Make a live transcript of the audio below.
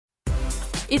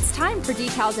It's time for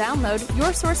Decal Download,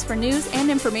 your source for news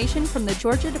and information from the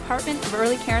Georgia Department of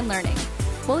Early Care and Learning.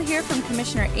 We'll hear from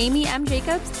Commissioner Amy M.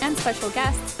 Jacobs and special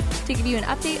guests to give you an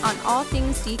update on all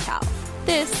things Decal.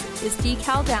 This is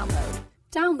Decal Download.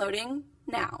 Downloading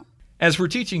now. As we're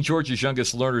teaching Georgia's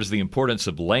youngest learners the importance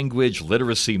of language,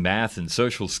 literacy, math, and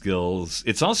social skills,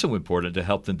 it's also important to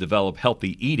help them develop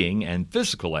healthy eating and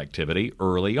physical activity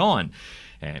early on.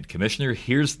 And Commissioner,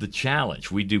 here's the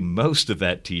challenge. We do most of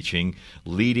that teaching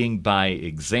leading by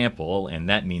example, and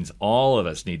that means all of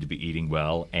us need to be eating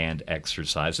well and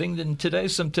exercising. And today,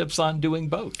 some tips on doing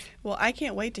both. Well, I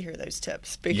can't wait to hear those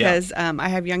tips because I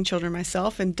have young children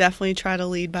myself and definitely try to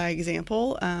lead by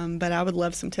example. But I would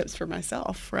love some tips for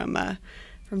myself from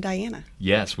Diana.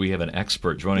 Yes, we have an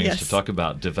expert joining us to talk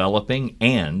about developing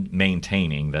and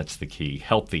maintaining, that's the key,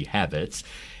 healthy habits,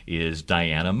 is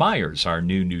Diana Myers, our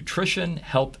new nutrition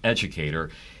health educator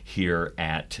here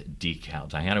at Decal.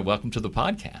 Diana, welcome to the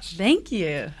podcast. Thank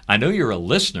you. I know you're a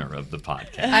listener of the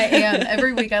podcast. I am.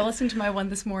 Every week I listened to my one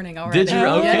this morning already. Did you?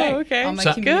 Okay. Okay. On my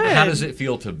So commute. how does it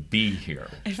feel to be here?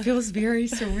 It feels very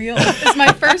surreal. It's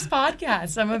my first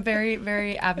podcast. I'm a very,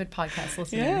 very avid podcast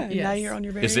listener. Yeah, Yes. now you're on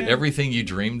your very Is it own. everything you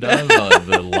dreamed of? We have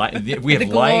The lights.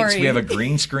 glory. We have a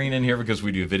green screen in here because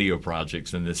we do video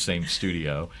projects in this same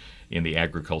studio in the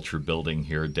agriculture building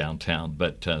here downtown.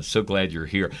 But so glad you're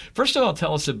here. First of all,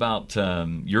 tell us about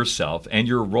yourself and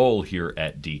your role here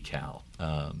at Decal,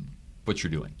 what you're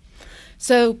doing.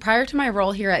 So prior to my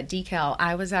role here at Decal,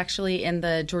 I was actually in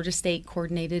the Georgia State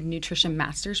Coordinated Nutrition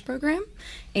Master's Program,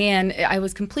 and I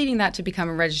was completing that to become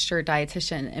a registered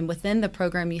dietitian. And within the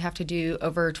program, you have to do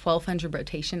over 1,200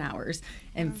 rotation hours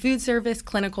in food service,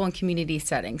 clinical, and community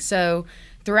settings. So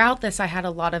throughout this, I had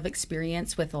a lot of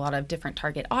experience with a lot of different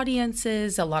target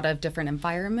audiences, a lot of different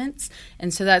environments.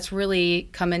 And so that's really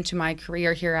come into my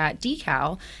career here at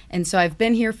Decal. And so I've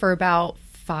been here for about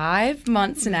 5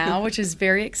 months now, which is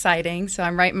very exciting. So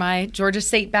I'm right in my Georgia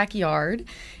State backyard.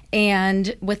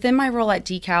 And within my role at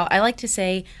Decal, I like to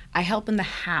say I help in the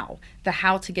how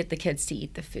to get the kids to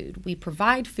eat the food. We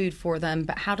provide food for them,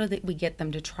 but how do we get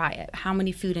them to try it? How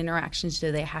many food interactions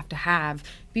do they have to have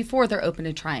before they're open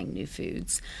to trying new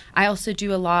foods? I also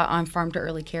do a lot on farm to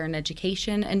early care and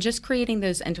education and just creating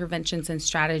those interventions and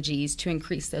strategies to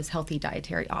increase those healthy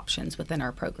dietary options within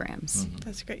our programs. Mm-hmm.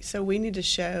 That's great. So we need to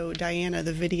show Diana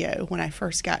the video when I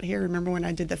first got here. Remember when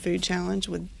I did the food challenge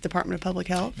with Department of Public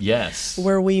Health? Yes.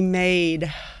 Where we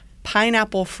made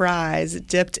pineapple fries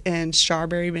dipped in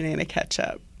strawberry banana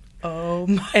ketchup. Oh,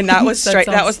 my. And that was That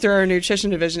that was sounds- through our nutrition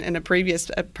division and a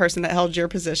previous person that held your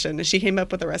position. And she came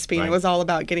up with a recipe, and Right. it was all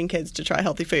about getting kids to try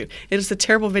healthy food. It is a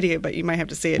terrible video, but you might have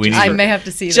to see it. We just need I to- may have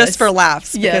to see just this. for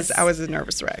laughs, Yes. because I was a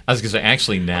nervous wreck. I was going to say,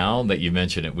 actually, now that you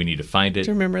mention it, we need to find it,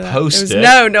 Do you remember that? post It was- it.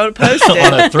 No, post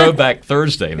it. on a Throwback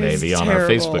Thursday, maybe, on our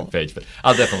terrible. Facebook page. But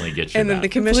I'll definitely get you And then that. the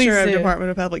commissioner of Please do. Department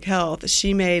of Public Health,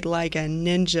 she made like a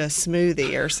ninja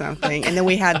smoothie or something. And then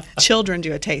we had children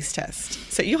do a taste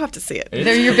test. So you'll have to see it.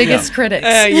 They're your biggest Yeah. critics.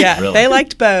 Yeah, Really? they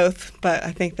liked both, but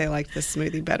I think they liked the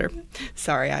smoothie better.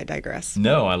 Sorry, I digress.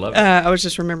 No, I love it. I was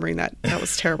just remembering that. That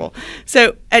was terrible.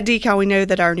 So at Decal, we know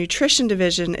that our nutrition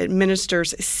division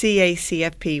administers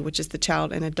CACFP, which is the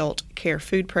Child and Adult Care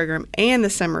Food Program, and the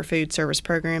Summer Food Service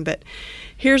Program. But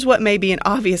here's what may be an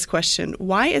obvious question.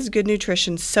 Why is good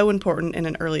nutrition so important in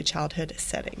an early childhood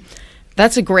setting?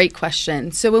 That's a great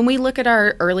question. So when we look at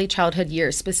our early childhood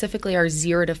years, specifically our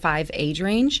 0 to 5 age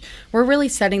range, we're really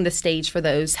setting the stage for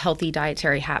those healthy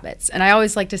dietary habits. And I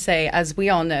always like to say, as we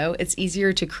all know, it's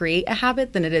easier to create a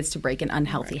habit than it is to break an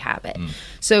unhealthy habit.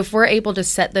 So if we're able to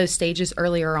set those stages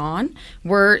earlier on,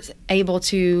 we're able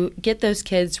to get those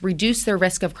kids, reduce their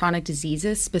risk of chronic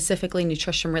diseases, specifically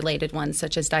nutrition-related ones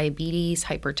such as diabetes,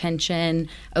 hypertension,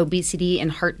 obesity,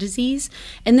 and heart disease.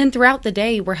 And then throughout the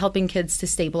day, we're helping kids to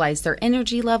stabilize their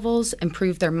energy levels,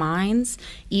 improve their minds,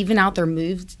 even out their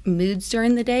moods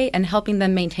during the day, and helping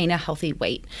them maintain a healthy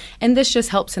weight. And this just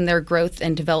helps in their growth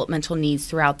and developmental needs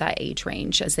throughout that age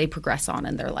range as they progress on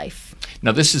in their life.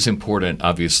 Now, this is important,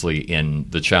 obviously, in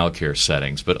the child care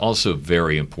settings, but also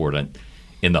very important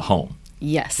in the home.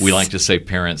 Yes. We like to say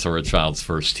parents are a child's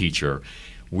first teacher.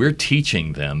 We're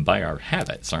teaching them by our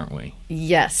habits, aren't we?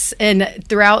 Yes. And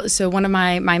throughout, so one of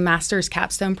my master's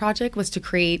capstone project was to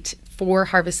create 4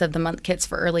 Harvest of the Month kits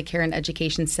for early care and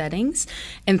education settings.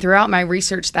 And throughout my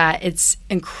research that it's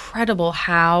incredible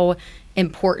how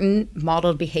important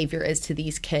modeled behavior is to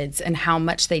these kids and how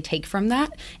much they take from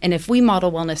that. And if we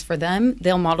model wellness for them,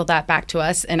 they'll model that back to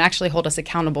us and actually hold us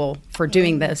accountable for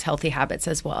doing those healthy habits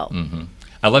as well. Mm-hmm.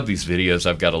 I love these videos.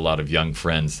 I've got a lot of young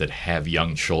friends that have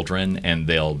young children, and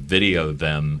they'll video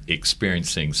them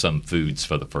experiencing some foods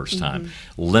for the first time.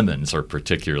 Lemons are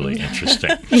particularly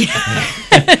interesting.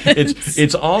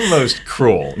 It's almost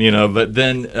cruel, but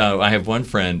then I have one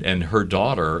friend, and her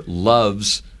daughter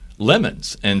loves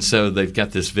lemons, and so they've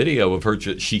got this video of her.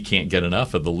 She can't get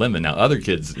enough of the lemon. Now, other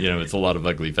kids, it's a lot of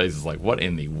ugly faces, like, what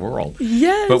in the world?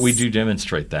 Yes. But we do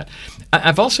demonstrate that.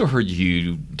 I've also heard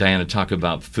you, Diana, talk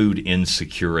about food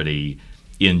insecurity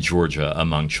in Georgia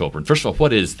among children. First of all,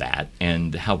 what is that,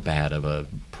 and how bad of a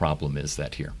problem is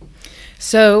that here?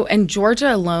 So in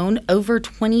Georgia alone, over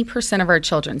 20% of our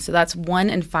children, so that's 1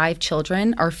 in 5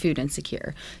 children, are food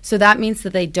insecure. So that means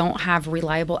that they don't have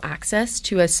reliable access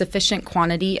to a sufficient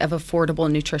quantity of affordable,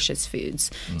 nutritious foods.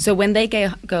 So when they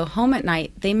go home at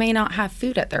night, they may not have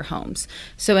food at their homes.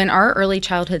 So in our early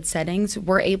childhood settings,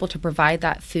 we're able to provide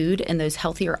that food and those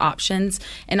healthier options,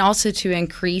 and also to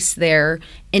increase their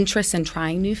interest in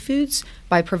trying new foods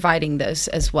by providing those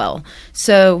as well.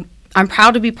 So I'm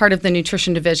proud to be part of the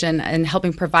nutrition division and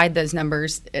helping provide those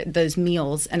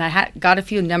meals. And I got a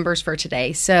few numbers for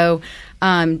today. So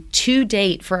to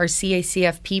date for our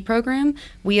CACFP program,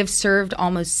 we have served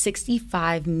almost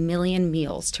 65 million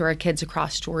meals to our kids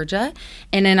across Georgia.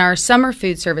 And in our summer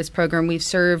food service program, we've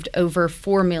served over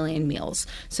 4 million meals.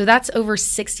 So that's over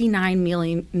 69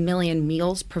 million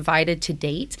meals provided to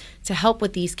date to help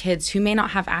with these kids who may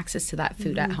not have access to that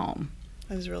food at home.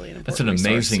 That is really an important That's an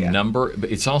amazing number,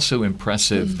 but it's also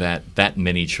impressive that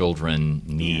many children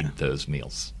need those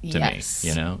meals to me.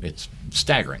 It's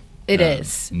staggering. It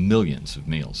is. Millions of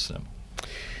meals.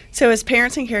 So as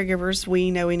parents and caregivers, we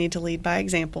know we need to lead by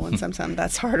example, and sometimes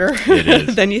that's harder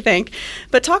than you think.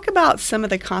 But talk about some of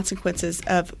the consequences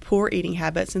of poor eating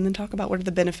habits, and then talk about what are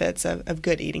the benefits of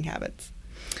good eating habits.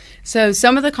 So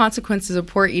some of the consequences of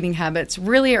poor eating habits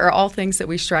really are all things that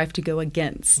we strive to go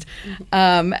against.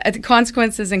 The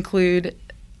consequences include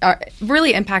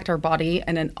really impact our body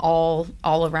in an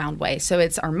all-around way. So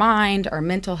it's our mind, our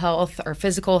mental health, our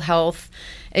physical health.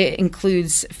 It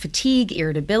includes fatigue,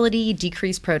 irritability,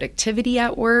 decreased productivity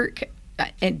at work,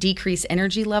 decreased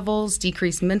energy levels,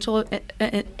 decreased mental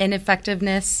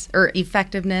effectiveness,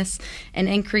 and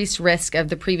increased risk of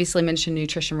the previously mentioned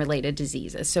nutrition-related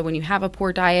diseases. So when you have a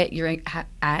poor diet, you're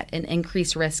at an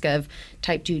increased risk of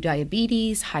type 2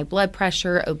 diabetes, high blood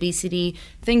pressure, obesity,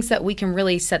 things that we can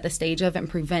really set the stage of and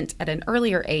prevent at an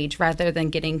earlier age rather than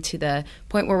getting to the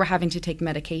point where we're having to take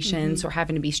medications or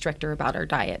having to be stricter about our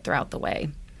diet throughout the way.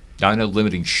 I know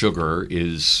limiting sugar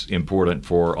is important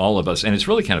for all of us, and it's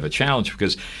really kind of a challenge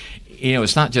because,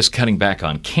 it's not just cutting back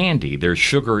on candy. There's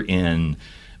sugar in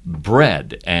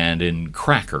bread and in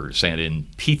crackers and in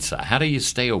pizza. How do you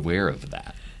stay aware of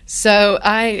that? So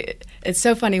it's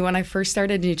so funny when I first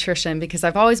started nutrition because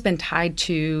I've always been tied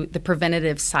to the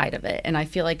preventative side of it. And I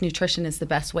feel like nutrition is the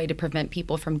best way to prevent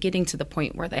people from getting to the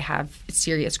point where they have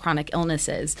serious chronic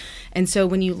illnesses. And so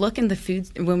when you look in the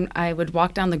foods, when I would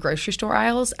walk down the grocery store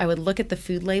aisles, I would look at the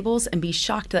food labels and be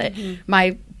shocked that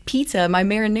my pizza, my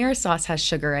marinara sauce has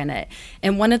sugar in it.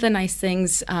 And one of the nice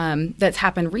things that's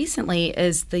happened recently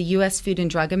is the U.S. Food and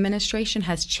Drug Administration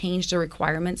has changed the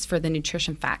requirements for the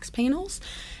nutrition facts panels.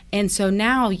 And so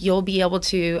now you'll be able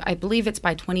to, I believe it's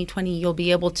by 2020, you'll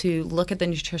be able to look at the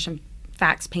nutrition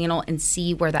facts panel and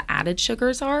see where the added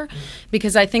sugars are,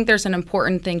 because I think there's an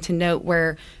important thing to note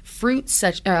where fruits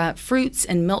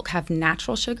and milk have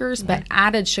natural sugars, but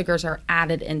added sugars are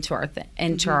added into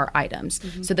our items.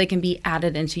 So they can be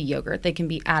added into yogurt, they can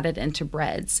be added into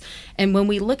breads. And when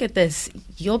we look at this,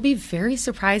 you'll be very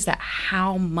surprised at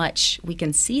how much we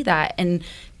can see that. And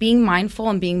being mindful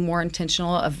and being more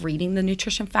intentional of reading the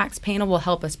nutrition facts panel will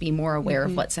help us be more aware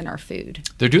of what's in our food.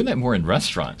 They're doing that more in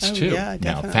restaurants too. Yeah,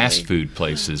 now, fast food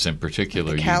places in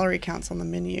particular. The calorie counts on the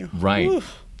menu. Right.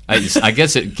 I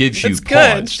guess it gives you Good.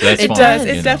 pause. That's it fine, does.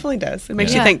 It definitely does. It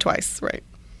makes you think twice. Right.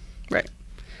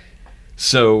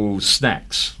 So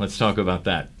snacks. Let's talk about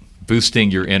that.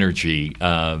 Boosting your energy.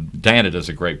 Diana does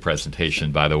a great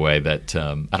presentation, by the way, that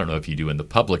I don't know if you do in the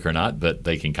public or not, but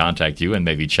they can contact you and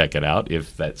maybe check it out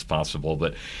if that's possible.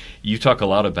 But you talk a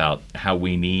lot about how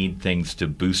we need things to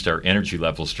boost our energy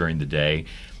levels during the day.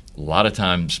 A lot of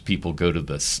times people go to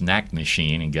the snack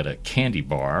machine and get a candy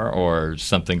bar or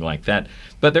something like that.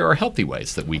 But there are healthy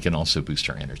ways that we can also boost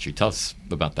our energy. Tell us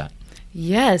about that.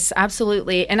 Yes,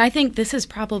 absolutely. And I think this is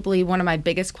probably one of my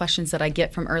biggest questions that I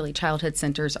get from early childhood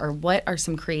centers are what are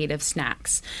some creative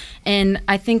snacks? And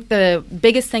I think the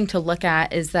biggest thing to look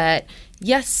at is that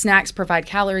yes, snacks provide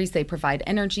calories, they provide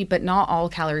energy, but not all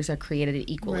calories are created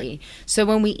equally. Right. So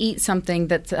when we eat something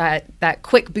that's that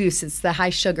quick boost, it's the high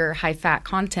sugar, high fat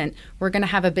content, we're going to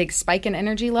have a big spike in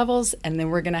energy levels, and then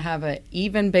we're going to have an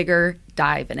even bigger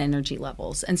dive in energy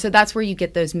levels. And so that's where you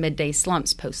get those midday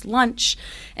slumps post-lunch.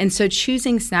 And so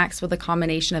choosing snacks with a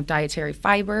combination of dietary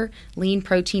fiber, lean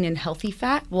protein, and healthy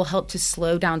fat will help to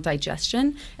slow down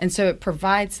digestion. And so it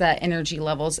provides that energy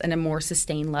levels at a more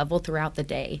sustained level throughout the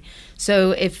day.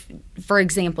 So if, for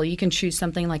example, you can choose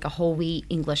something like a whole wheat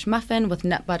English muffin with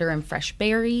nut butter and fresh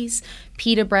berries,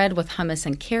 pita bread with hummus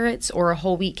and carrots, or a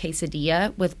whole wheat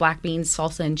quesadilla with black beans,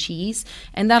 salsa, and cheese.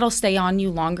 And that'll stay on you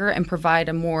longer and provide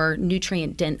a more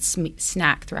nutrient-dense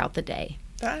snack throughout the day.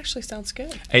 That actually sounds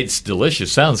good. It's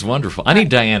delicious. Sounds wonderful. I need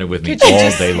Diana with me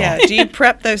all day long. Yeah, do you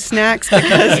prep those snacks?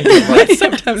 Because that's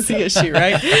sometimes the issue,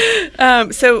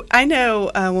 right? So I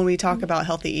know when we talk about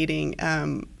healthy eating,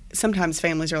 sometimes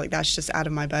families are like, that's just out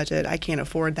of my budget. I can't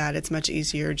afford that. It's much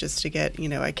easier just to get,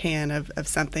 a can of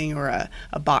something or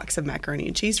a box of macaroni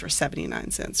and cheese for 79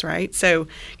 cents, right? So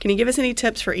can you give us any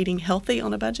tips for eating healthy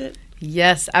on a budget?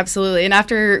 Yes, absolutely. And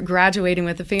after graduating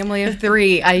with a family of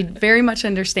 3, I very much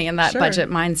understand that budget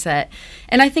mindset.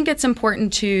 And I think it's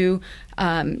important to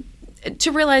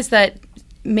realize that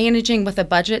managing with a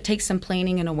budget takes some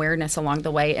planning and awareness along the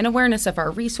way, and awareness of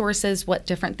our resources, what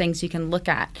different things you can look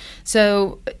at.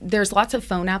 So there's lots of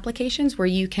phone applications where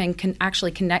you can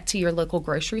actually connect to your local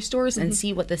grocery stores and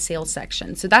see what the sales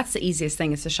section. So that's the easiest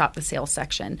thing, is to shop the sales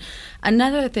section.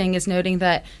 Another thing is noting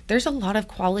that there's a lot of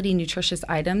quality nutritious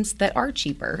items that are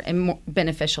cheaper and more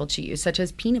beneficial to you, such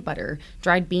as peanut butter,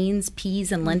 dried beans,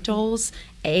 peas and lentils,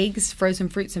 eggs, frozen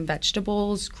fruits and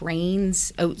vegetables,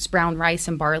 grains, oats, brown rice,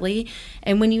 and barley.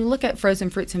 And when you look at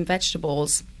frozen fruits and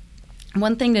vegetables,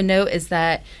 one thing to note is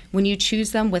that when you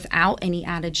choose them without any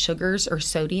added sugars or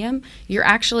sodium, you're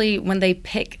actually, when they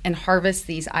pick and harvest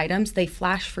these items, they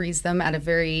flash freeze them at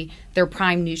their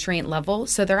prime nutrient level.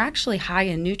 So they're actually high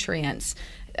in nutrients.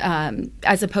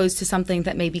 As opposed to something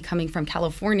that may be coming from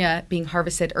California, being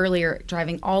harvested earlier,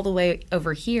 driving all the way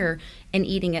over here and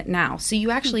eating it now. So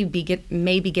you actually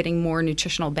may be getting more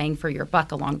nutritional bang for your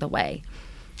buck along the way.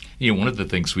 One of the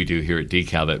things we do here at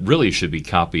DECAL that really should be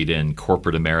copied in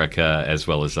corporate America as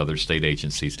well as other state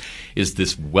agencies is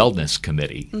this wellness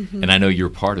committee. And I know you're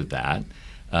part of that.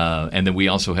 And then we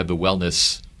also have the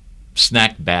wellness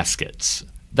snack baskets.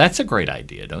 That's a great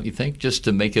idea, don't you think, just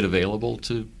to make it available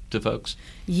to folks?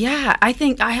 Yeah,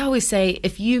 I always say,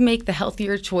 if you make the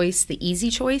healthier choice the easy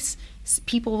choice,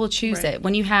 people will choose it.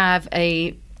 When you have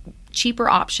a cheaper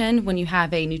option, when you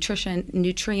have a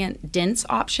nutrient dense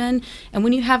option, and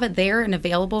when you have it there and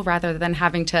available rather than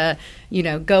having to,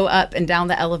 go up and down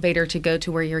the elevator to go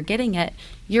to where you're getting it,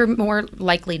 you're more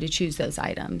likely to choose those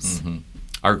items.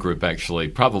 Our group actually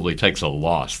probably takes a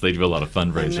loss. They do a lot of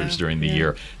fundraisers during the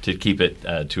year to keep it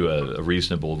to a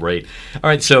reasonable rate. All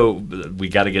right, so we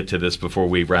got to get to this before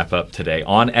we wrap up today.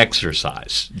 On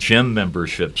exercise, gym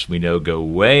memberships we know go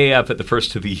way up at the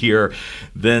first of the year,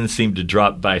 then seem to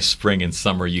drop by spring and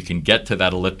summer. You can get to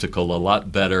that elliptical a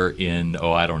lot better in,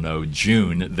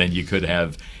 June than you could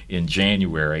have in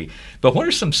January. But what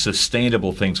are some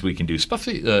sustainable things we can do,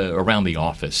 especially around the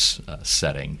office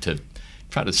setting, to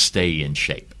try to stay in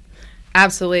shape?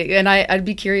 Absolutely. And I'd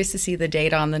be curious to see the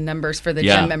data on the numbers for the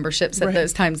gym memberships at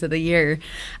those times of the year.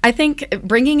 I think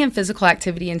bringing in physical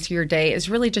activity into your day is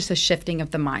really just a shifting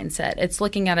of the mindset. It's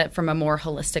looking at it from a more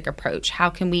holistic approach. How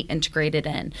can we integrate it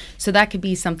in? So that could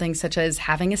be something such as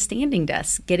having a standing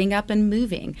desk, getting up and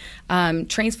moving,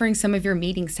 transferring some of your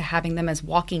meetings to having them as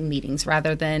walking meetings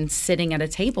rather than sitting at a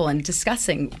table and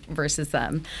discussing versus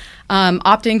them.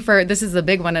 Opting for, this is a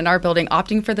big one in our building,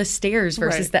 opting for the stairs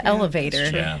versus the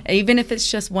elevator. Even if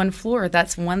it's just one floor,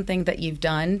 that's one thing that you've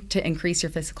done to increase your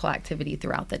physical activity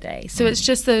throughout the day. So it's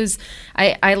just those,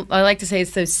 I like to say,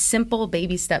 it's those simple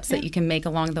baby steps that you can make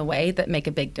along the way that make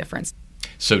a big difference.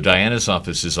 So Diana's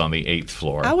office is on the 8th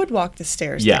floor. I would walk the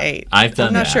stairs to 8. I've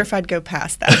done that. I'm not sure if I'd go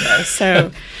past that, though,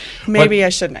 so maybe I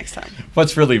should next time.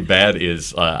 What's really bad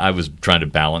is I was trying to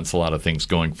balance a lot of things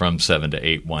going from 7 to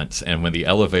 8 once, and when the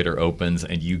elevator opens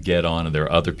and you get on and there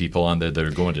are other people on there that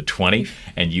are going to 20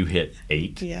 and you hit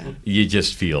 8, you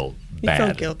just feel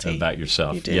bad guilty about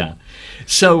yourself. You do. Yeah.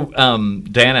 So,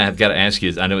 Diana, I've got to ask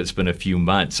you, I know it's been a few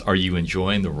months. Are you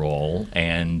enjoying the role,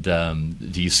 and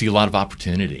do you see a lot of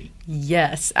opportunity?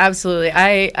 Yes, absolutely.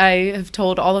 I have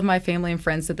told all of my family and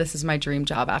friends that this is my dream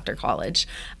job after college.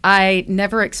 I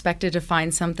never expected to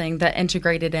find something that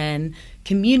integrated in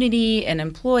community and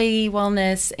employee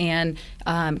wellness and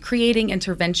creating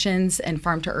interventions and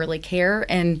farm to early care.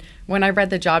 And when I read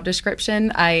the job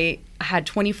description, I had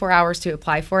 24 hours to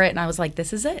apply for it, and I was like,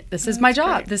 this is it. This is my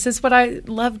job. Great. This is what I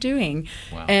love doing.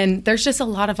 Wow. And there's just a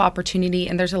lot of opportunity,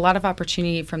 and there's a lot of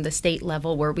opportunity from the state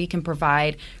level where we can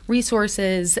provide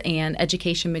resources and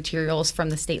education materials from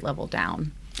the state level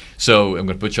down. So I'm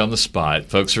going to put you on the spot.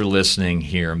 Folks are listening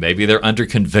here. Maybe they're under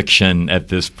conviction at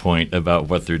this point about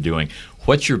what they're doing.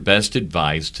 What's your best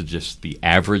advice to just the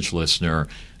average listener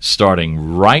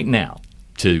starting right now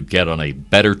to get on a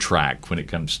better track when it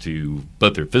comes to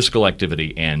both their physical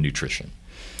activity and nutrition?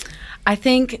 I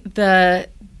think the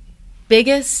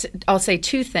biggest, I'll say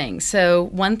two things. So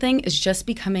one thing is just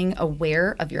becoming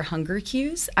aware of your hunger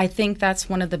cues. I think that's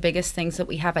one of the biggest things that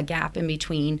we have a gap in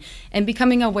between, and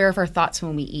becoming aware of our thoughts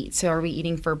when we eat. So are we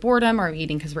eating for boredom? Are we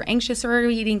eating because we're anxious? Or are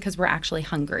we eating because we're actually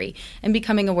hungry? And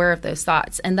becoming aware of those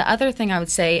thoughts. And the other thing I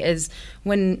would say is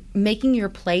when making your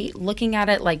plate, looking at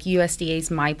it like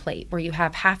USDA's My Plate, where you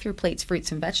have half your plate's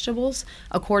fruits and vegetables,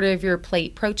 a quarter of your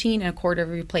plate protein, and a quarter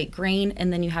of your plate grain,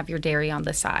 and then you have your dairy on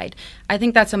the side. I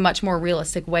think that's a much more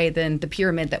realistic way than the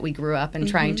pyramid that we grew up in,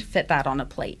 trying to fit that on a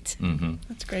plate. Mm-hmm.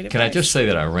 That's great advice. Can I just say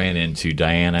that I ran into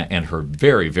Diana and her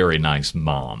very, very nice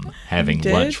mom having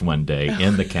lunch one day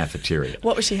in the cafeteria.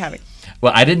 What was she having?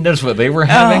 Well, I didn't notice what they were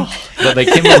having, but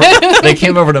they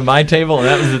came over to my table, and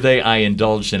that was the day I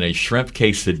indulged in a shrimp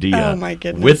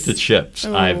quesadilla with the chips.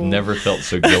 Oh. I've never felt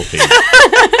so guilty.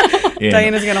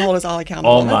 Diana's going to hold us all accountable.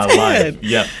 All my life.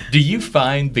 Yeah. Do you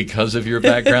find, because of your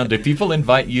background, do people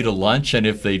invite you to lunch? And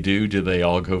if they do they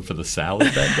all go for the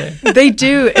salad that day? They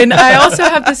do. And I also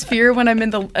have this fear when I'm in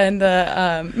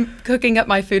the cooking up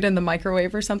my food in the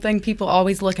microwave or something. People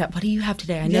always look at, what do you have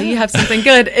today? I know you have something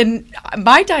good. And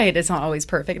my diet is not always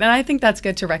perfect. And I think that's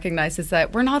good to recognize, is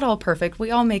that we're not all perfect.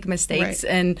 We all make mistakes.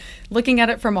 Right. And looking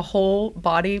at it from a whole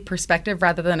body perspective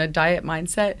rather than a diet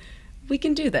mindset, we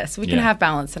can do this. We can have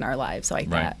balance in our lives like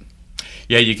that.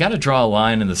 Yeah, you got to draw a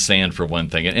line in the sand for one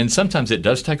thing. And sometimes it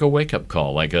does take a wake-up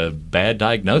call, like a bad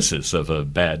diagnosis of a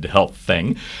bad health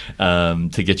thing,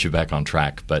 to get you back on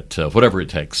track. But whatever it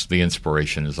takes, the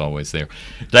inspiration is always there.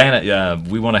 Diana,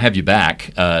 we want to have you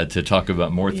back to talk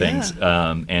about more things.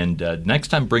 And next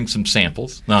time, bring some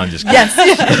samples. No, I'm just kidding.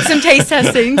 Yes, some taste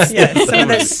testings. Yes, some of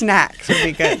those snacks would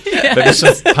be good. Maybe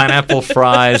some pineapple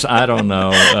fries. I don't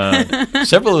know.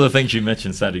 Several of the things you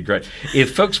mentioned sounded great.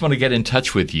 If folks want to get in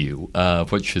touch with you,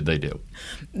 what should they do?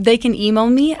 They can email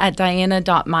me at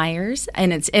diana.myers,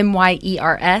 and it's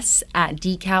myers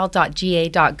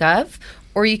 @decal.ga.gov,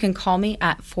 or you can call me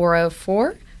at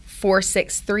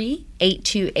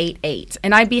 404-463-8288.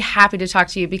 And I'd be happy to talk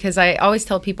to you, because I always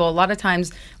tell people a lot of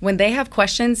times when they have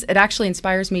questions, it actually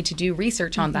inspires me to do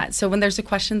research on that. So when there's a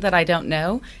question that I don't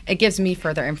know, it gives me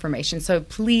further information. So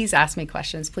please ask me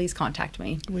questions. Please contact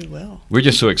me. We will. We're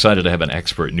just so excited to have an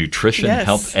expert nutrition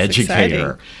health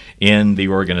educator in the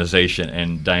organization,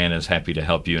 and Diana's happy to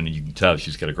help you, and you can tell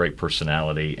she's got a great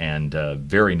personality and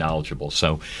very knowledgeable.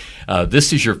 So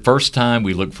this is your first time.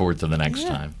 We look forward to the next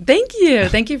time. Thank you.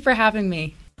 Thank you for having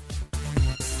me.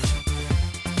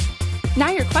 Now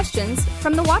your questions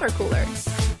from the water cooler.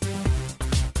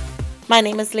 My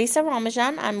name is Lisa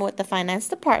Ramajan. I'm with the Finance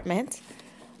Department.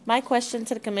 My question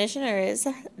to the Commissioner is,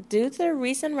 due to the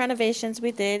recent renovations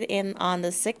we did on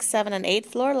the 6th, 7th, and 8th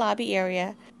floor lobby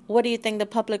area, what do you think the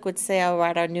public would say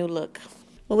about our new look?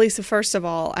 Well, Lisa, first of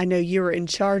all, I know you were in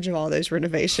charge of all those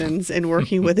renovations and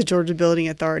working with the Georgia Building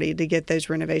Authority to get those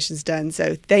renovations done.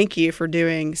 So thank you for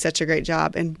doing such a great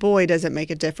job. And boy, does it make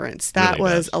a difference. That really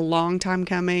was a long time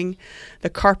coming. The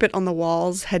carpet on the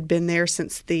walls had been there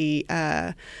since the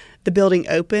building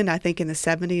opened, I think in the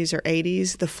 70s or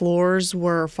 80s. The floors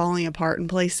were falling apart in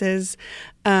places.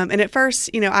 And at first,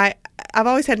 I've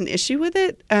always had an issue with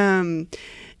it.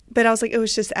 But I was like, it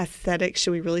was just aesthetic.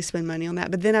 Should we really spend money on that?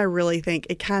 But then I really think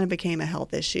it kind of became a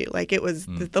health issue. Like it was,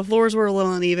 the floors were a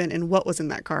little uneven, and what was in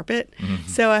that carpet. Mm-hmm.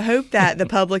 So I hope that the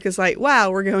public is like, wow,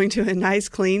 we're going to a nice,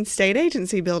 clean state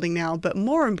agency building now. But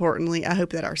more importantly, I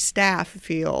hope that our staff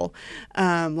feel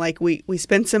like we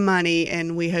spend some money,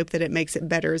 and we hope that it makes it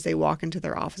better as they walk into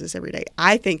their offices every day.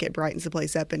 I think it brightens the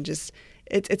place up and just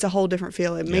it's a whole different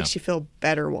feel. It makes you feel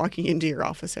better walking into your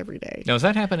office every day. Now, is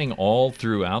that happening all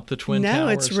throughout the Twin Towers? No,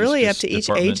 it's really up to each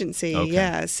agency. Okay.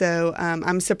 Yeah. So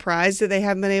I'm surprised that they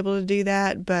haven't been able to do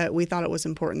that, but we thought it was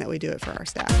important that we do it for our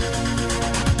staff.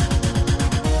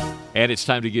 And it's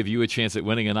time to give you a chance at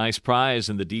winning a nice prize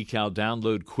in the Decal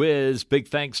Download Quiz. Big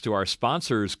thanks to our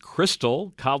sponsors,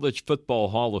 Crystal, College Football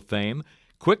Hall of Fame,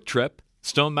 Quick Trip,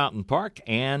 Stone Mountain Park,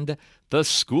 and the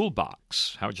School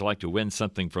Box. How would you like to win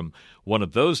something from one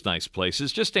of those nice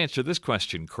places? Just answer this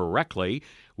question correctly.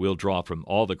 We'll draw from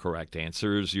all the correct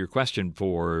answers. Your question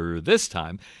for this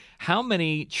time: how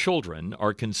many children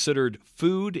are considered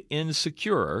food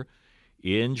insecure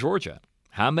in Georgia?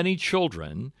 How many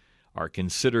children are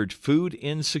considered food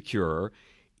insecure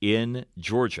in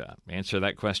Georgia? Answer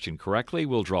that question correctly.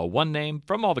 We'll draw one name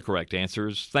from all the correct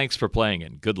answers. Thanks for playing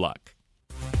and good luck.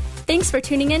 Thanks for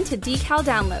tuning in to Decal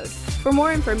Download. For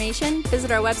more information, visit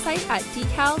our website at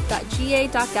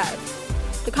decal.ga.gov.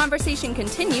 The conversation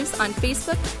continues on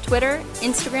Facebook, Twitter,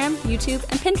 Instagram, YouTube,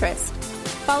 and Pinterest.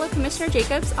 Follow Commissioner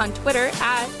Jacobs on Twitter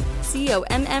at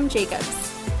COMM Jacobs.